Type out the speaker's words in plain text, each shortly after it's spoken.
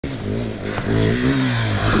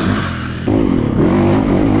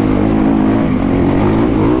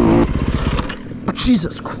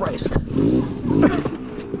Jesus Christ.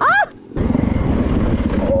 Ah!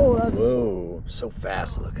 Oh, that's... Whoa, so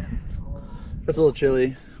fast looking. It's a little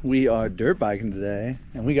chilly. We are dirt biking today,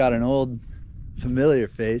 and we got an old familiar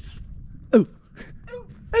face. Ooh, ooh,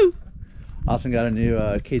 ooh. Austin got a new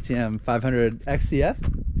KTM 500 EXC-F.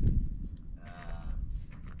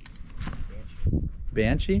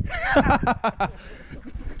 Banshee?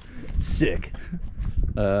 Sick.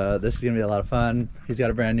 This is gonna be a lot of fun. He's got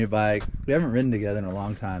a brand new bike. We haven't ridden together in a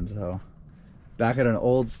long time, so back at an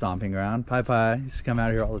old stomping ground. Pi used to come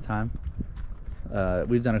out here all the time.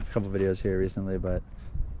 We've done a couple videos here recently, but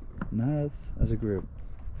not as a group.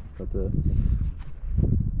 But the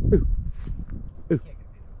ooh. Ooh.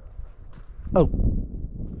 Oh.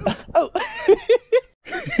 Oh.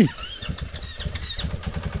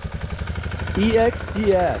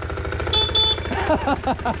 EXC-F.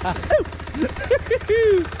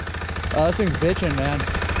 Oh, this thing's bitching, man.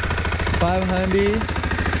 500.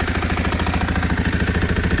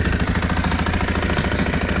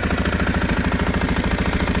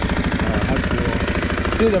 Oh, how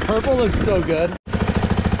cool. Dude, the purple looks so good.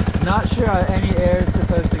 Not sure how any air is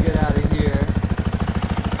supposed to get out of here.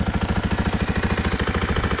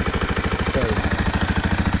 So nice.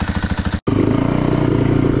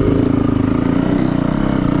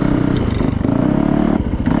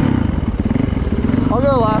 I'll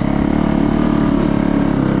go last.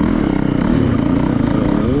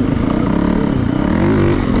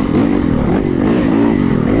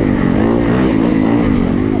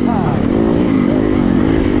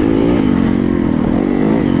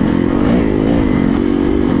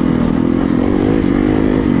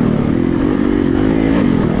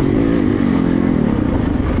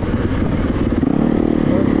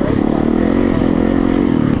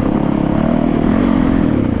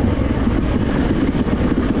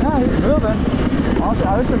 I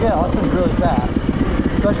always forget Austin's really fast,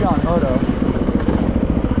 especially on moto.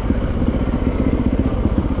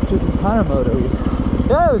 Just a ton of moto.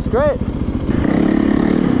 Yeah, it was great.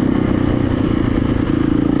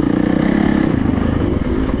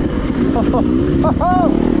 Uh-oh.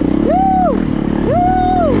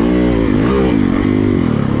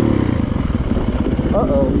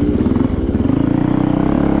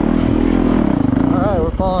 Alright,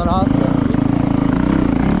 we're following Austin.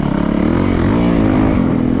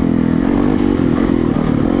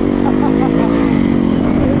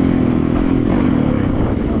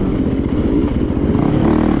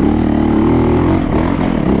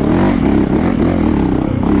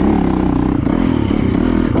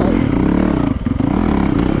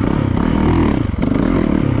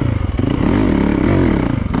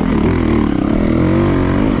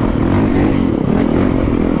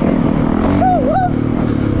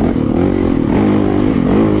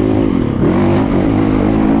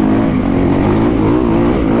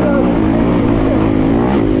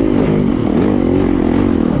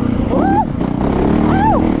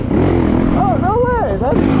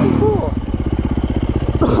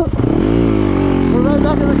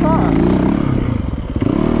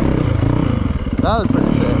 That was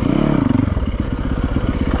pretty sick.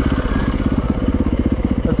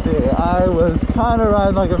 Let's see, I was kind of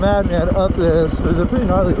riding like a madman up this. It was a pretty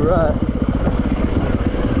gnarly rut.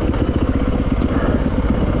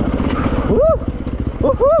 Woo!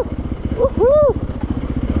 Woohoo! Woohoo!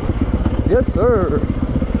 Yes, sir.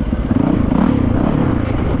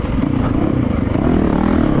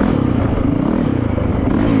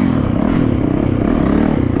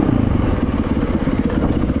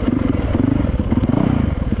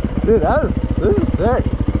 Dude, this is sick.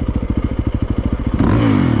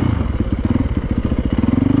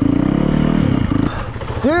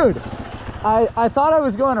 Dude, I thought I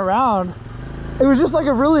was going around. It was just like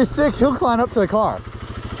a really sick hill climb up to the car.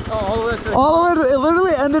 Oh, all the way to it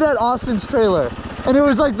literally ended at Austin's trailer. And it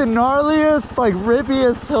was like the gnarliest, like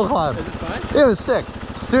rippiest hill climb. Is it fun? It was sick.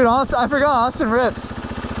 Dude, Austin, I forgot Austin rips.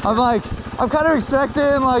 I'm kind of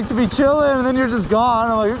expecting like to be chilling and then you're just gone.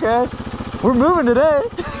 I'm like, okay, we're moving today.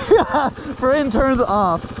 Brain turns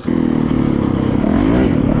off.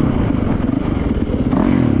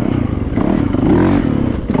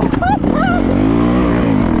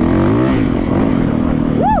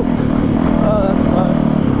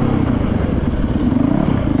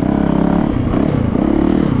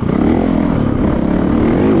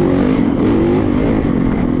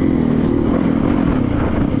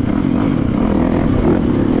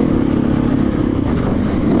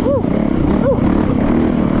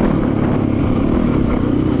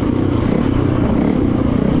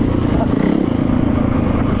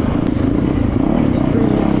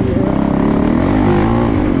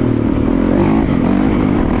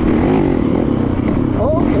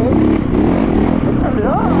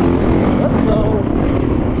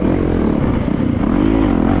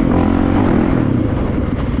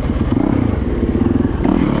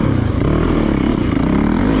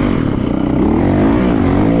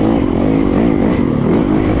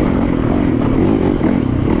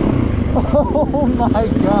 my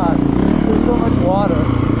god, there's so much water.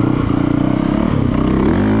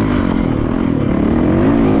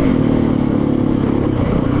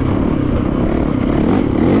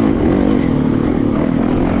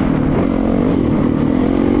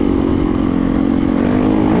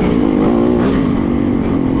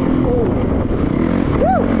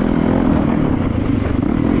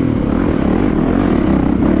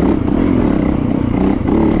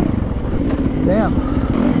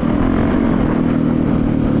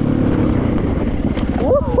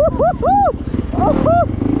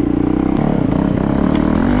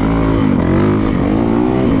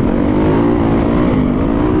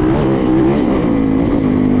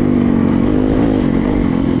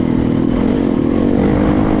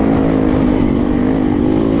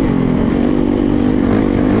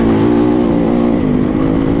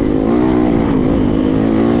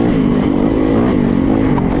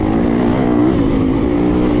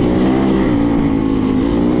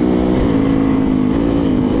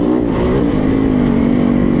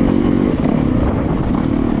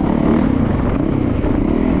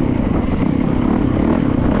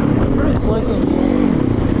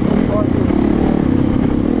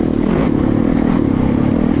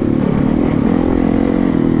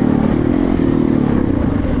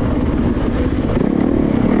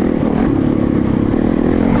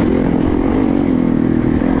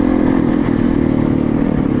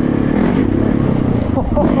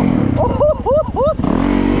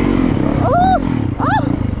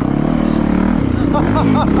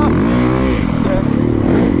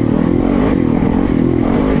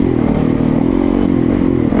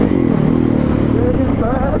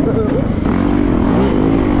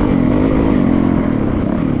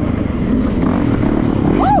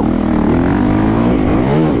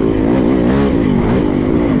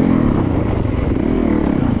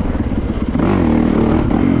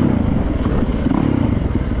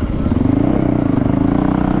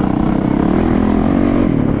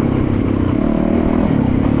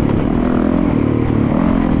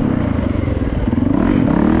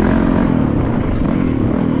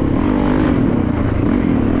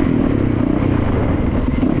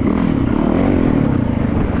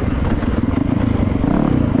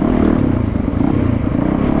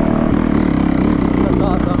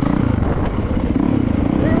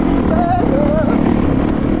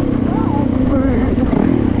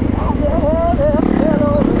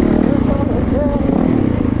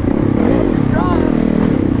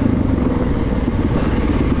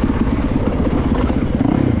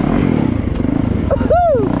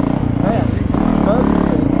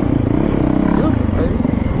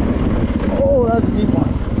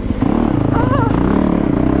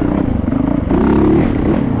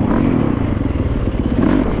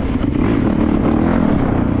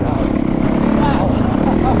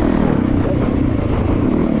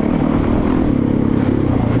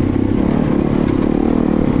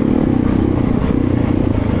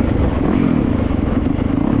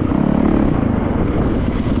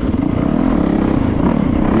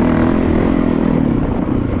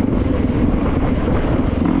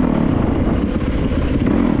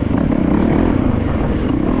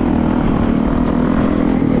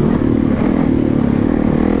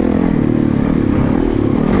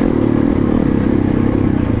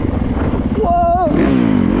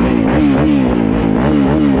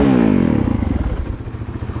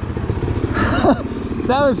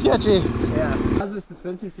 That was sketchy. Yeah. How's the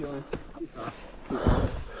suspension feeling?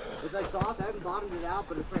 It's like soft. I haven't bottomed it out,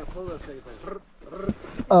 but it's like a polo stick. It's like.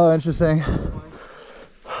 Oh, interesting.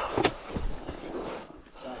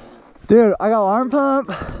 Dude, I got arm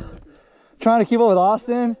pump. Trying to keep up with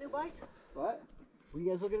Austin. New bikes? What? Were you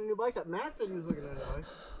guys looking at new bikes? Matt said he was looking at new bikes.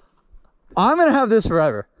 I'm gonna have this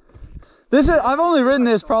forever. This is. I've only ridden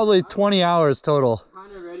this probably 20 hours total.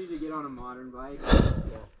 Kind of ready to get on a modern bike.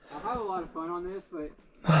 I have a lot of fun on this, but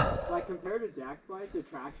like compared to Jack's bike, the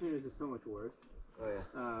traction is just so much worse. Oh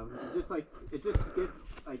yeah. It just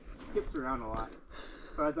skips around a lot.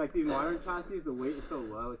 Whereas like the modern chassis, the weight is so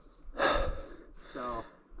low. It's just so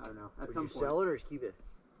I don't know. At some point, sell it or just keep it?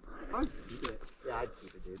 I'd just keep it. Yeah, I'd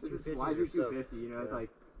keep it, dude. 250. Why is it 250? You know, yeah. It's like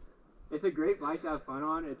it's a great bike to have fun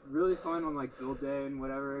on. It's really fun on like build day and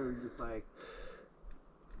whatever. Where you just like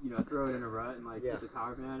throw it in a rut and like hit the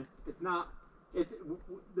power band. It's not. It's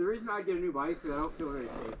the reason I get a new bike is because I don't feel very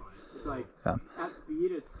safe on it. It's like at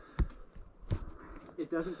speed, it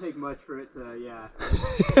doesn't take much for it to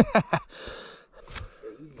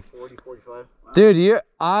easy 40, 45. Wow. Dude,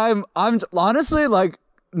 I'm honestly like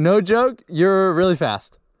no joke. You're really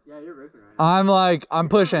fast. Yeah, you're ripping right now. I'm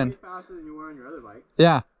pushing. Faster than you were on your other bike.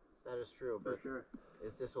 Yeah. That is true, but for sure.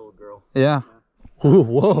 It's this old girl. Yeah. Ooh,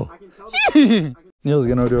 whoa. I can tell Neil's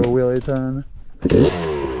gonna do a wheelie turn,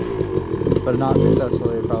 but not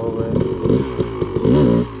successfully, probably.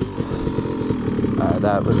 Alright,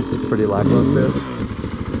 that was pretty lackluster.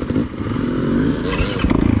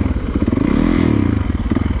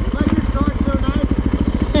 Electric's going so nice.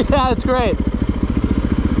 Yeah, it's great.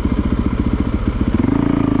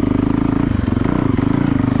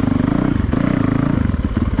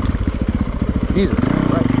 Jesus,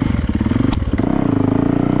 right.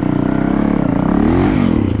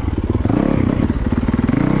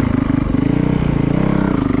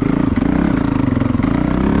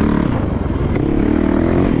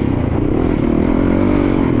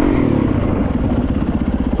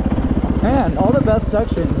 Man, all the best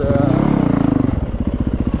sections are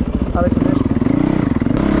out of condition.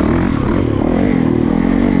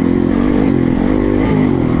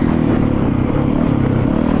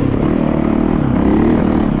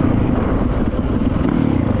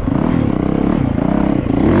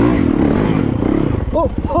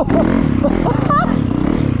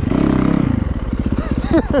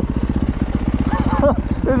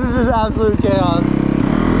 This is just absolute chaos.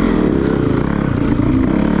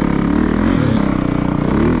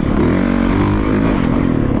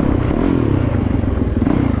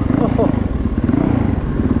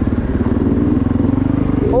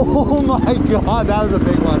 Oh my god, that was a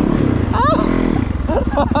big one.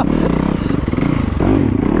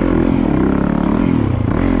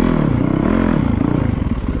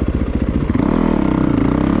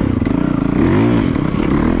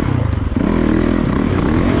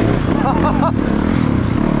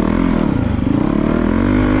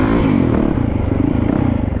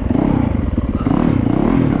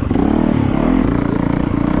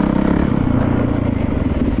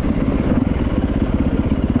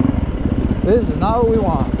 This is not what we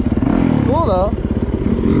want. It's cool though.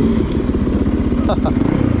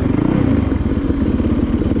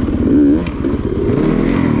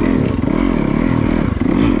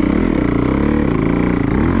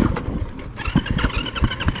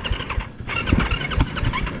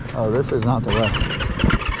 Oh, this is not the way.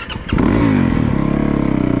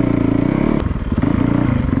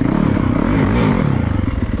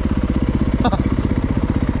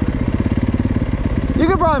 You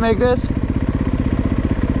could probably make this.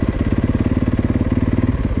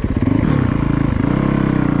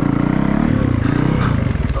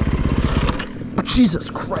 Jesus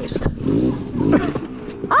Christ.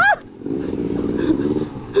 Ah!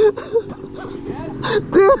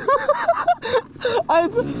 Dude, I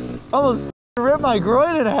almost ripped my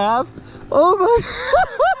groin in half. Oh my.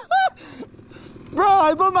 Bro,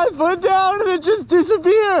 I put my foot down and it just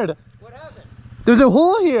disappeared. What happened? There's a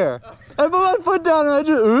hole here. I put my foot down and I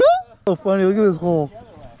just... So funny, look at this hole.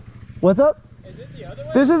 What's up? Is it the other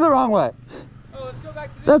way? This is the wrong way. Oh, let's go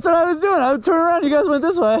back to this. That's what I was doing. I would turn around, you guys went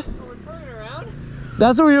this way. Oh, we're turning around?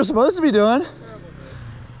 That's what we were supposed to be doing.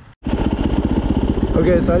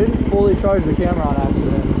 Okay, so I didn't fully charge the camera on accident.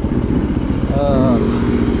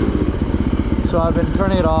 So I've been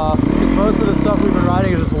turning it off because most of the stuff we've been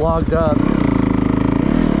riding is just logged up.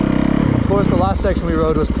 Of course, the last section we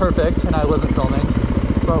rode was perfect and I wasn't filming,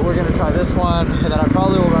 but we're gonna try this one and then I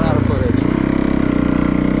probably will run out of footage.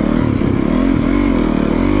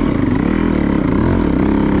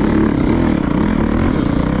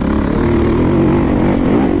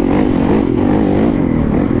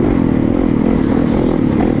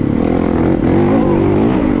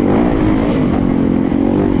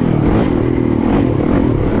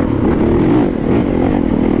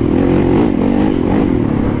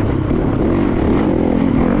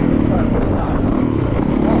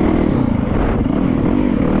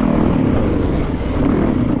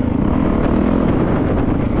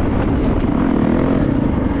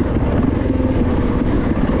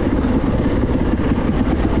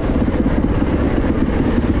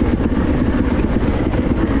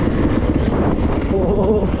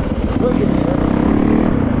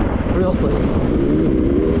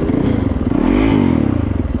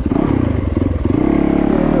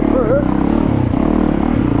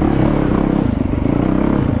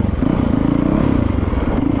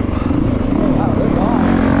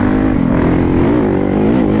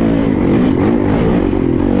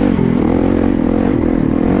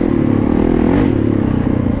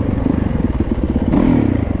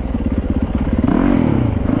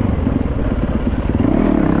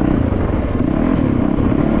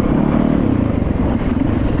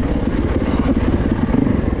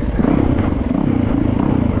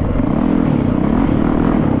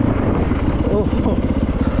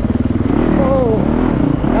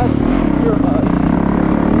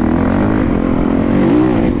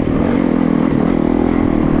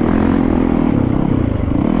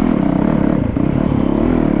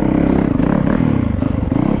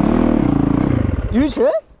 You eat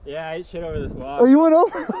shit? Yeah, I ate shit over this walk. Oh, you went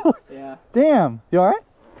over? Yeah. Damn. You alright?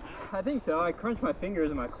 I think so. I crunched my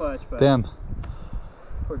fingers in my clutch, but damn.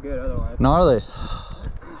 We're good otherwise. Gnarly.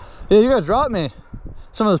 Yeah, you guys dropped me.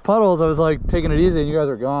 Some of those puddles, I was like taking it easy and you guys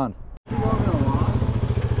were gone.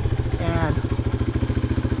 And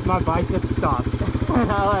my bike just stopped.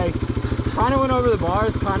 And I like kind of went over the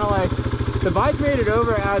bars, kind of like the bike made it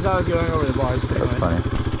over as I was going over the bars. That's funny.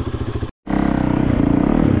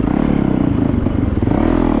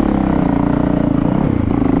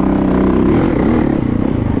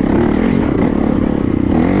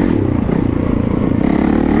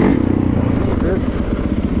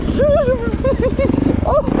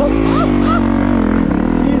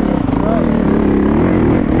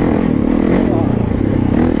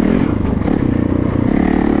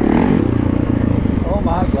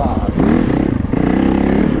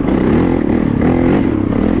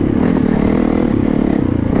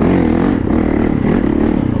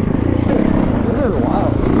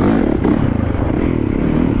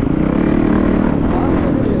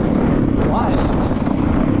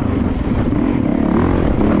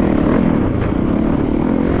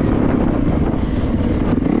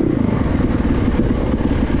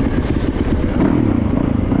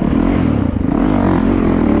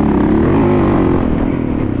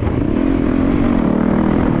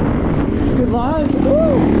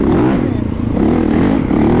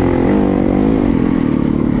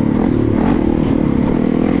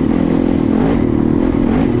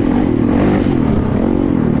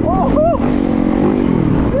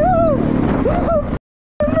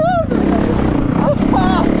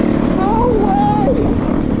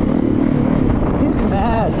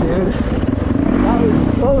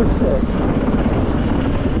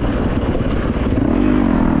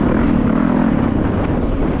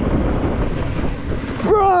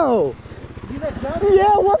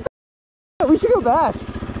 Yeah, what the? We should go back.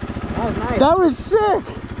 That was nice. That was sick.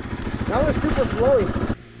 That was super flowy.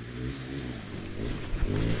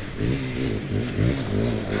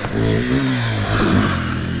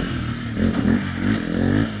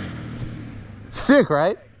 Sick,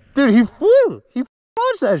 right? Dude, he flew. He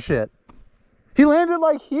launched that shit. He landed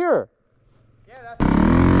like here. Yeah, that's...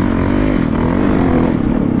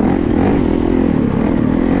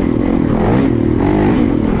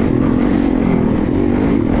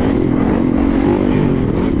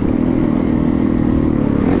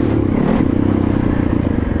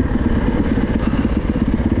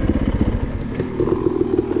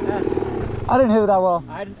 I didn't hit it that well.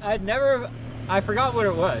 I'd never, I forgot what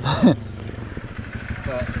it was.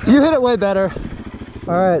 But you hit it way better.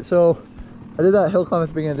 All right, so I did that hill climb at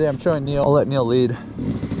the beginning of the day. I'm showing Neil. I'll let Neil lead.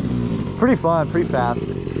 Pretty fun, pretty fast.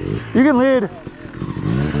 You can lead.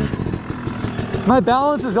 My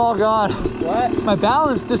balance is all gone. what? My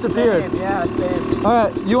balance disappeared. Same, yeah, same. All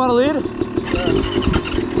right, you want to lead? Sure.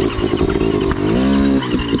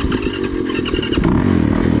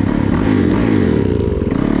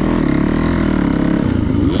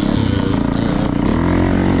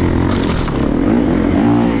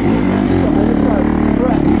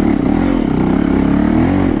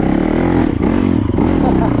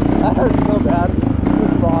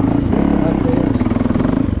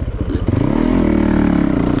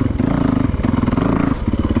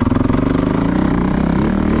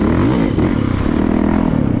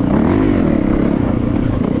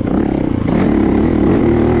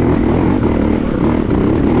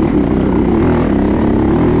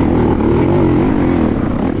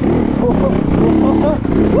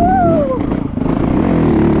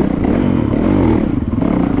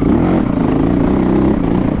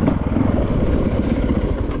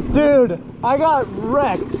 Dude, I got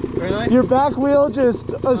wrecked. Really? Your back wheel just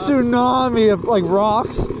a tsunami of like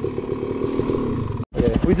rocks.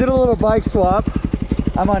 Yeah. We did a little bike swap.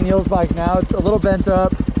 I'm on Neil's bike now. It's a little bent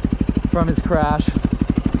up from his crash.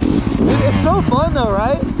 It's so fun though,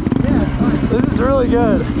 right? Yeah, it's fun. This is really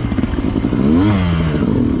good.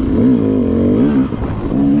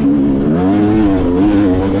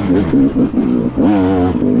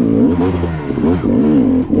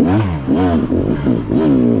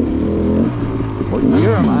 What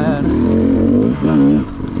gear am I in?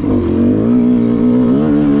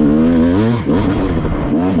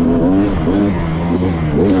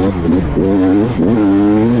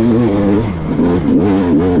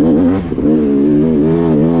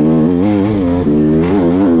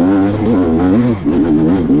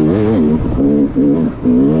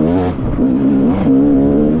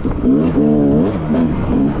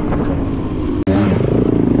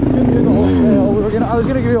 I was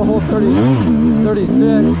gonna give you a whole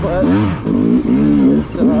 36, but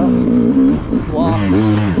it's blocked.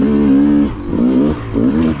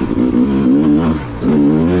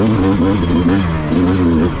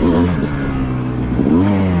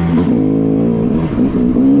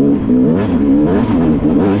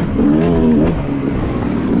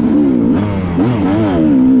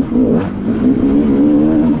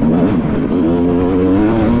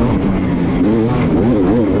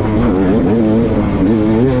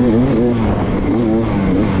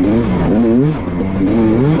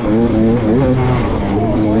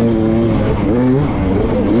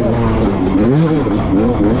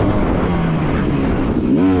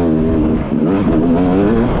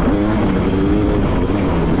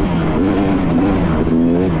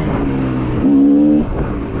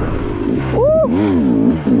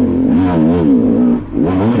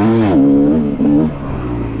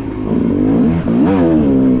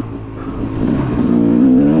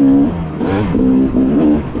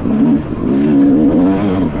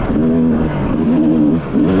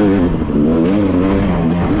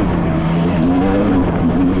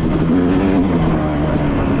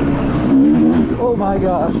 Oh my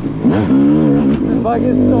gosh. This bike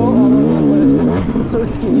is so all over the place. So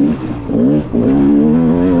ski.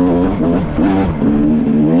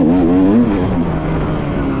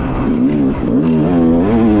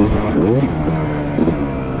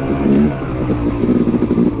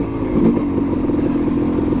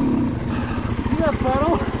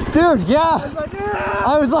 Dude, yeah.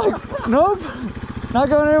 I was like, nope. Not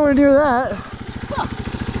going anywhere near that.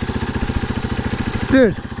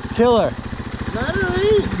 Dude, killer. Let her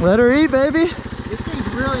eat. Let her eat, baby. This thing's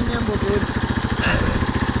really nimble, dude.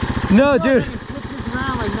 No, dude. Flip this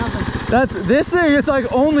around like nothing. This thing, it's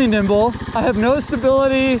like only nimble. I have no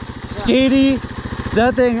stability, skatey.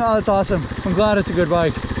 That thing, oh, it's awesome. I'm glad it's a good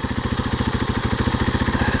bike.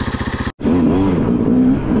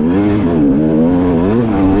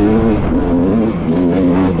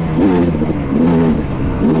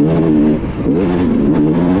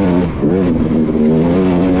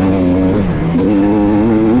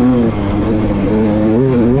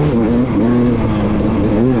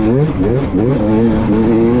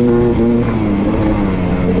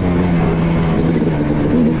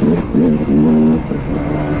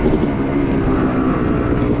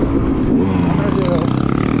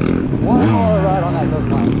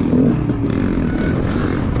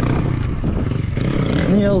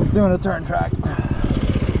 Doing a turn track.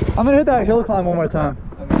 I'm gonna hit that hill climb one more time.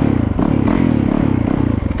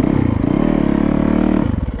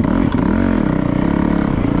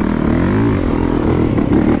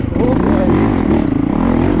 Oh boy.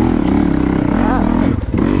 Ah.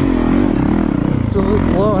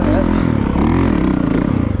 Absolutely blowing it.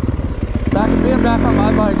 Being back on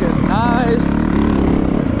my bike is nice.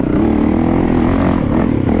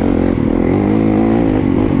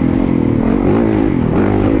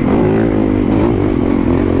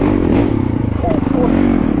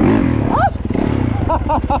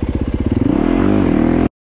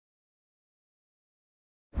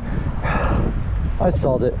 I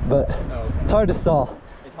stalled it, but it's hard to stall.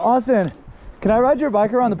 Austin, can I ride your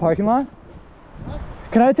bike around the parking lot?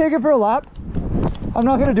 Can I take it for a lap? I'm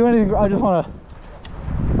not gonna do anything, I just wanna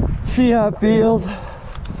see how it feels.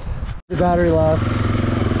 The battery lasts.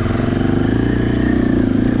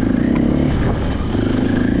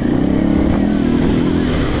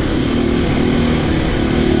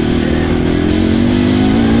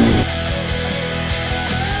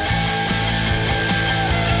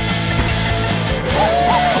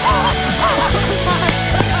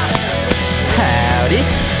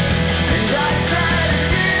 Howdy.